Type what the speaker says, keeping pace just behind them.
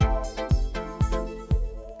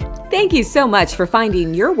Thank you so much for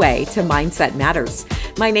finding your way to Mindset Matters.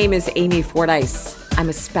 My name is Amy Fordyce. I'm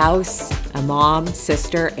a spouse, a mom,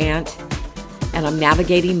 sister, aunt, and I'm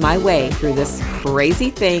navigating my way through this crazy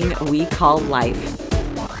thing we call life.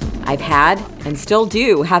 I've had and still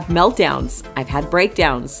do have meltdowns. I've had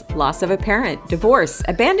breakdowns, loss of a parent, divorce,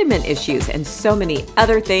 abandonment issues, and so many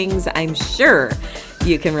other things I'm sure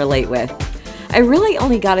you can relate with. I really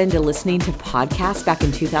only got into listening to podcasts back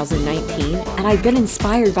in 2019, and I've been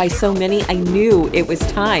inspired by so many I knew it was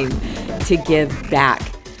time to give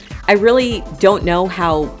back. I really don't know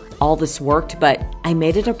how all this worked, but I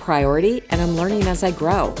made it a priority and I'm learning as I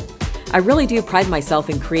grow. I really do pride myself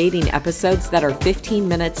in creating episodes that are 15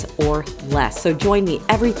 minutes or less. So join me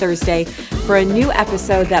every Thursday for a new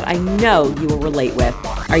episode that I know you will relate with.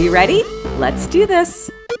 Are you ready? Let's do this.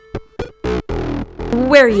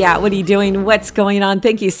 Where are you at? What are you doing? What's going on?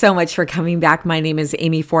 Thank you so much for coming back. My name is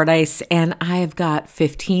Amy Fordyce, and I've got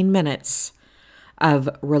 15 minutes of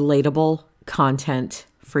relatable content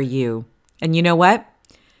for you. And you know what?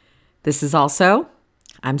 This is also,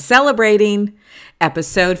 I'm celebrating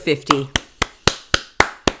episode 50.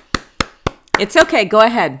 It's okay. Go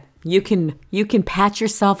ahead. You can pat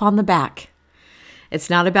yourself on the back. It's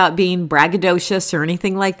not about being braggadocious or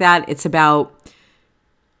anything like that. It's about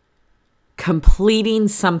completing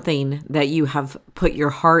something that you have put your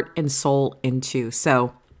heart and soul into.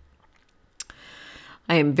 So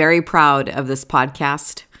I am very proud of this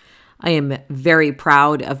podcast. I am very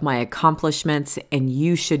proud of my accomplishments, and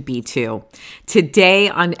you should be too. Today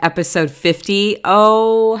on episode 50,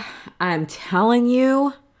 I'm telling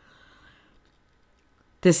you,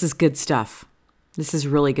 this is good stuff. This is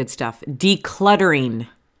really good stuff. Decluttering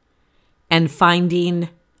and finding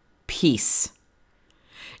peace.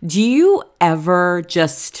 Do you ever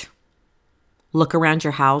just look around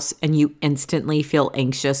your house and you instantly feel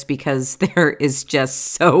anxious because there is just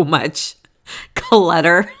so much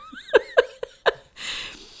clutter?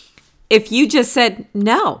 If you just said,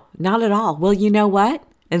 no, not at all. Well, you know what?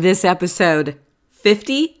 This episode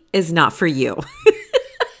 50 is not for you.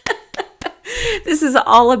 This is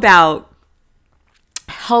all about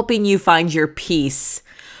helping you find your peace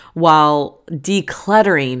while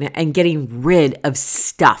decluttering and getting rid of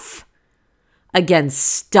stuff. Again,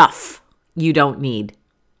 stuff you don't need.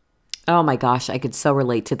 Oh my gosh, I could so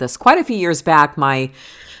relate to this. Quite a few years back, my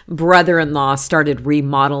brother-in-law started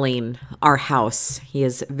remodeling our house. He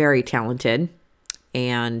is very talented.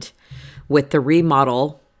 And with the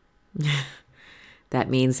remodel, that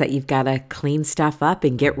means that you've got to clean stuff up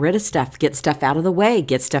and get rid of stuff, get stuff out of the way,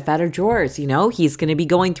 get stuff out of drawers. You know, he's going to be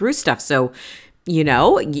going through stuff. So, you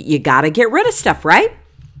know, you got to get rid of stuff, right?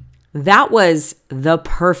 That was the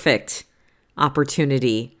perfect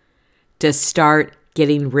opportunity to start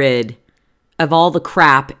getting rid of all the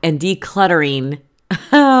crap and decluttering.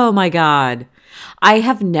 Oh my God. I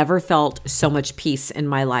have never felt so much peace in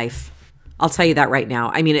my life. I'll tell you that right now.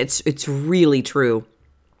 I mean, it's really true.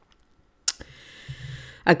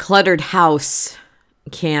 A cluttered house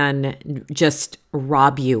can just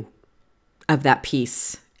rob you of that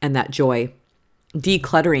peace and that joy.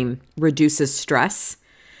 Decluttering reduces stress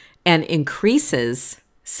and increases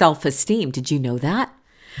self-esteem. Did you know that?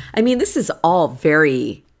 I mean, this is all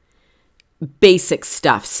very basic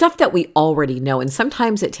stuff that we already know. And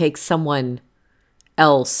sometimes it takes someone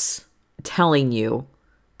else telling you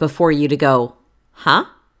before you to go, huh?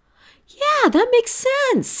 Yeah, that makes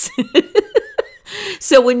sense.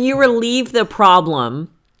 So when you relieve the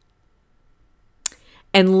problem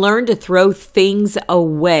and learn to throw things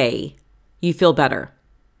away, you feel better.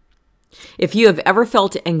 If you have ever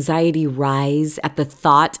felt anxiety rise at the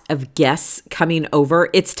thought of guests coming over,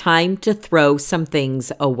 it's time to throw some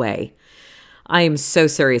things away. I am so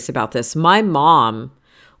serious about this. My mom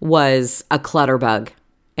was a clutter bug,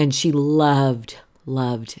 and she loved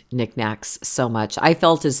knickknacks so much. I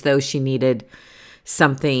felt as though she needed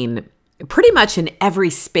something pretty much in every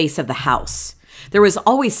space of the house. There was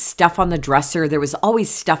always stuff on the dresser. There was always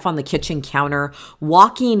stuff on the kitchen counter.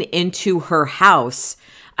 Walking into her house,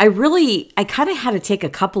 I kind of had to take a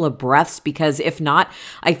couple of breaths, because if not,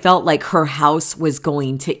 I felt like her house was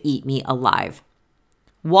going to eat me alive.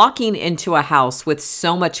 Walking into a house with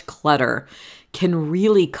so much clutter can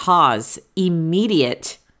really cause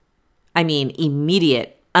immediate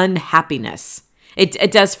unhappiness.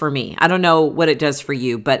 It does for me. I don't know what it does for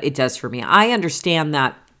you, but it does for me. I understand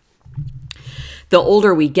that the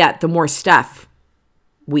older we get, the more stuff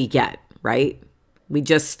we get, right? We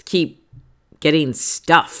just keep getting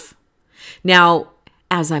stuff. Now,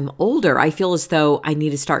 as I'm older, I feel as though I need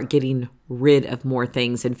to start getting rid of more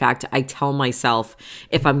things. In fact, I tell myself,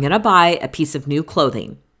 if I'm going to buy a piece of new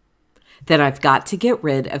clothing, then I've got to get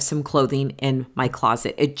rid of some clothing in my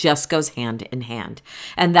closet. It just goes hand in hand.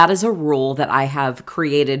 And that is a rule that I have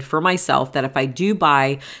created for myself, that if I do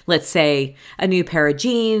buy, let's say, a new pair of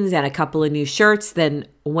jeans and a couple of new shirts, then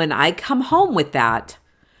when I come home with that,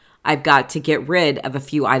 I've got to get rid of a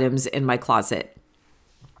few items in my closet.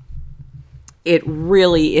 It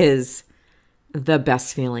really is the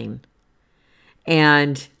best feeling.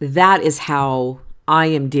 And that is how I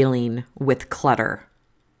am dealing with clutter.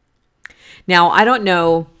 Now, I don't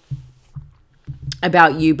know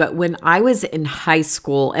about you, but when I was in high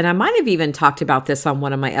school, and I might have even talked about this on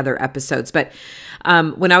one of my other episodes, but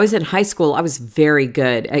when I was in high school, I was very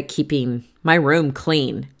good at keeping my room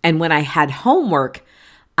clean. And when I had homework,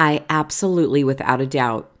 I absolutely, without a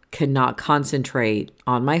doubt, could not concentrate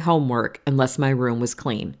on my homework unless my room was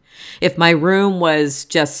clean. If my room was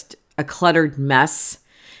just a cluttered mess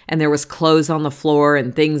and there was clothes on the floor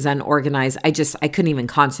and things unorganized, I couldn't even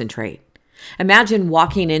concentrate. Imagine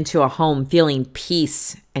walking into a home feeling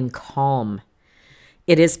peace and calm.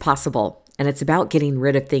 It is possible, and it's about getting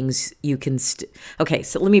rid of things you can... Okay,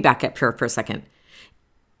 so let me back up here for a second.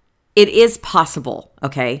 It is possible,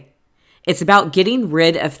 okay? It's about getting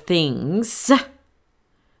rid of things.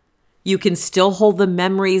 You can still hold the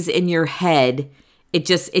memories in your head. It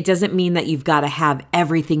doesn't mean that you've got to have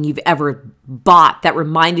everything you've ever bought that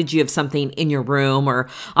reminded you of something in your room or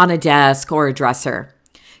on a desk or a dresser.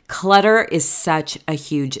 Clutter is such a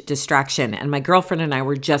huge distraction. And my girlfriend and I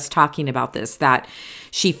were just talking about this, that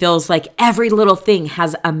she feels like every little thing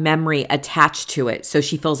has a memory attached to it. So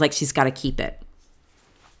she feels like she's got to keep it.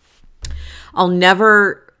 I'll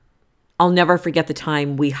never forget the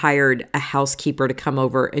time we hired a housekeeper to come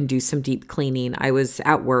over and do some deep cleaning. I was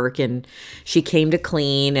at work and she came to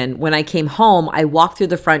clean. And when I came home, I walked through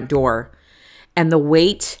the front door and the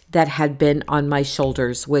weight that had been on my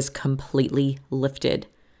shoulders was completely lifted.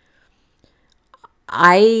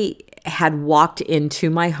 I had walked into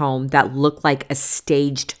my home that looked like a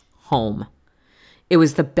staged home. It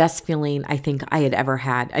was the best feeling I think I had ever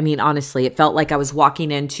had. I mean, honestly, it felt like I was walking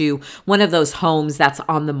into one of those homes that's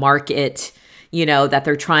on the market, that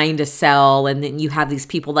they're trying to sell. And then you have these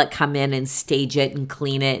people that come in and stage it and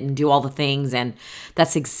clean it and do all the things. And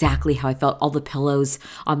that's exactly how I felt. All the pillows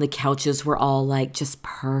on the couches were all like just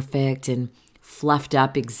perfect and fluffed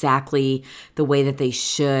up exactly the way that they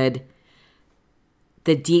should.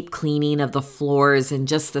 The deep cleaning of the floors and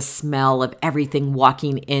just the smell of everything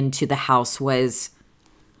walking into the house was,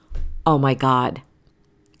 oh my God,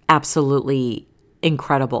 absolutely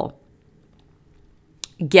incredible.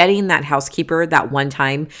 Getting that housekeeper that one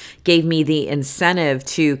time gave me the incentive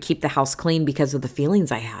to keep the house clean because of the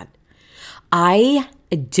feelings I had. I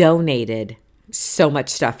donated so much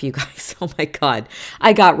stuff, you guys. Oh my God.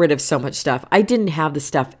 I got rid of so much stuff. I didn't have the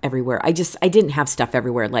stuff everywhere. I didn't have stuff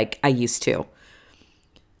everywhere like I used to.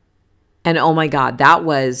 And oh my God, that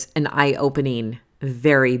was an eye-opening,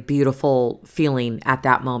 very beautiful feeling at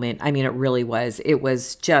that moment. I mean, it really was. It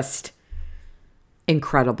was just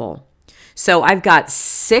incredible. So I've got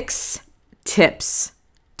 6 tips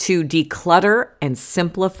to declutter and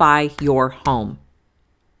simplify your home.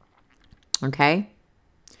 Okay?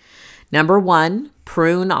 Number 1,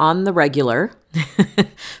 prune on the regular.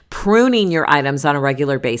 Pruning your items on a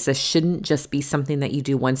regular basis shouldn't just be something that you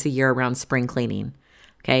do once a year around spring cleaning.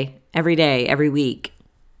 Okay? Every day, every week,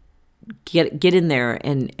 get in there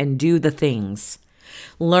and do the things.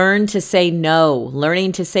 Learn to say no.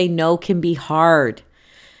 Learning to say no can be hard.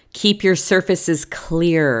 Keep your surfaces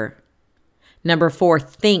clear. Number 4,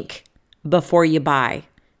 think before you buy.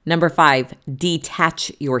 Number 5,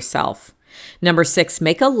 detach yourself. Number 6,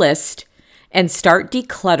 make a list and start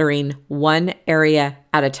decluttering one area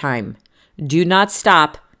at a time. Do not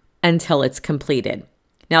stop until it's completed.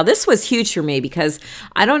 Now, this was huge for me because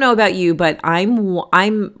I don't know about you, but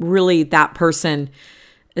I'm really that person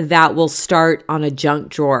that will start on a junk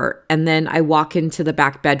drawer and then I walk into the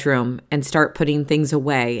back bedroom and start putting things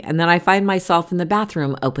away. And then I find myself in the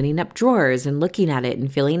bathroom opening up drawers and looking at it and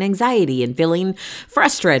feeling anxiety and feeling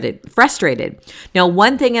frustrated. Now,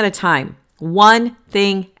 one thing at a time. One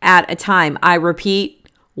thing at a time. I repeat,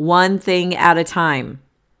 one thing at a time.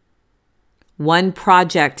 One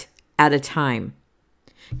project at a time.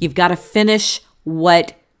 You've got to finish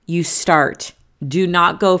what you start. Do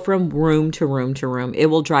not go from room to room to room. It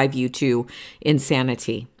will drive you to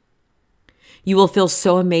insanity. You will feel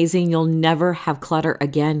so amazing. You'll never have clutter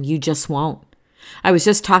again. You just won't. I was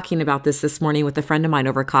just talking about this morning with a friend of mine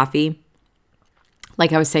over coffee.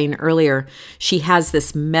 Like I was saying earlier, she has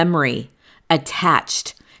this memory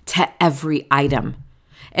attached to every item.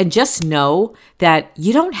 And just know that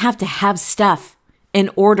you don't have to have stuff in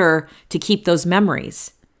order to keep those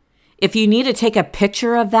memories. If you need to take a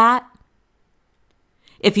picture of that,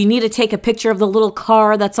 if you need to take a picture of the little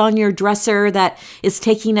car that's on your dresser that is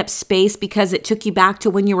taking up space because it took you back to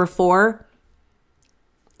when you were 4,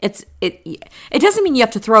 it doesn't mean you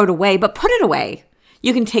have to throw it away, but put it away.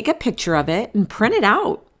 You can take a picture of it and print it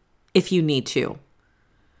out if you need to.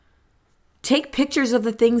 Take pictures of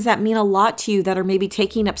the things that mean a lot to you that are maybe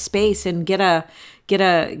taking up space, and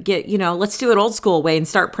let's do it old school way and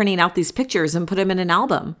start printing out these pictures and put them in an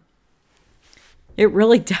album. It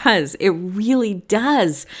really does. It really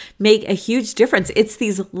does make a huge difference. It's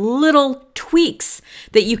these little tweaks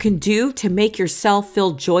that you can do to make yourself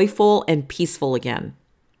feel joyful and peaceful again.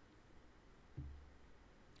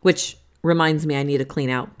 Which reminds me, I need to clean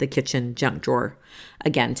out the kitchen junk drawer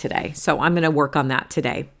again today. So I'm going to work on that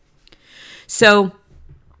today. So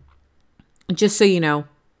just so you know,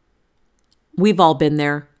 we've all been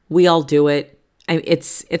there. We all do it.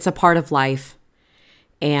 It's a part of life.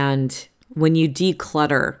 And when you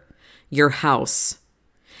declutter your house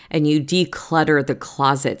and you declutter the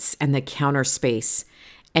closets and the counter space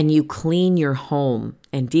and you clean your home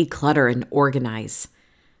and declutter and organize,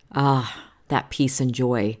 that peace and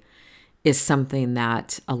joy is something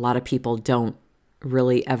that a lot of people don't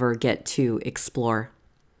really ever get to explore.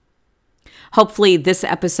 Hopefully this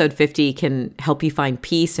episode 50 can help you find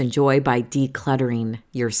peace and joy by decluttering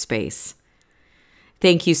your space.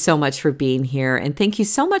 Thank you so much for being here, and thank you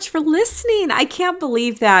so much for listening. I can't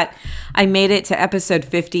believe that I made it to episode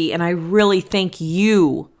 50, and I really thank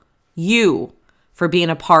you for being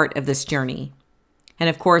a part of this journey. And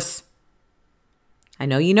of course, I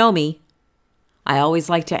know you know me. I always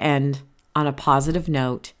like to end on a positive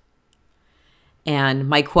note. And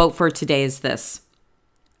my quote for today is this: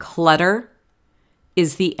 clutter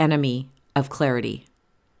is the enemy of clarity.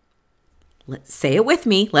 Let's say it with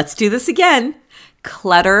me. Let's do this again.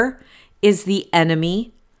 Clutter is the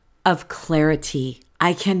enemy of clarity.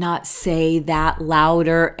 I cannot say that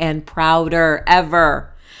louder and prouder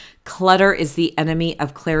ever. Clutter is the enemy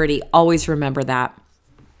of clarity. Always remember that.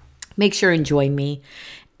 Make sure and join me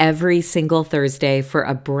every single Thursday for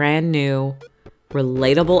a brand new,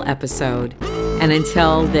 relatable episode. And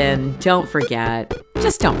until then, just don't forget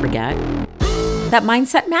that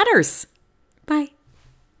mindset matters. Bye.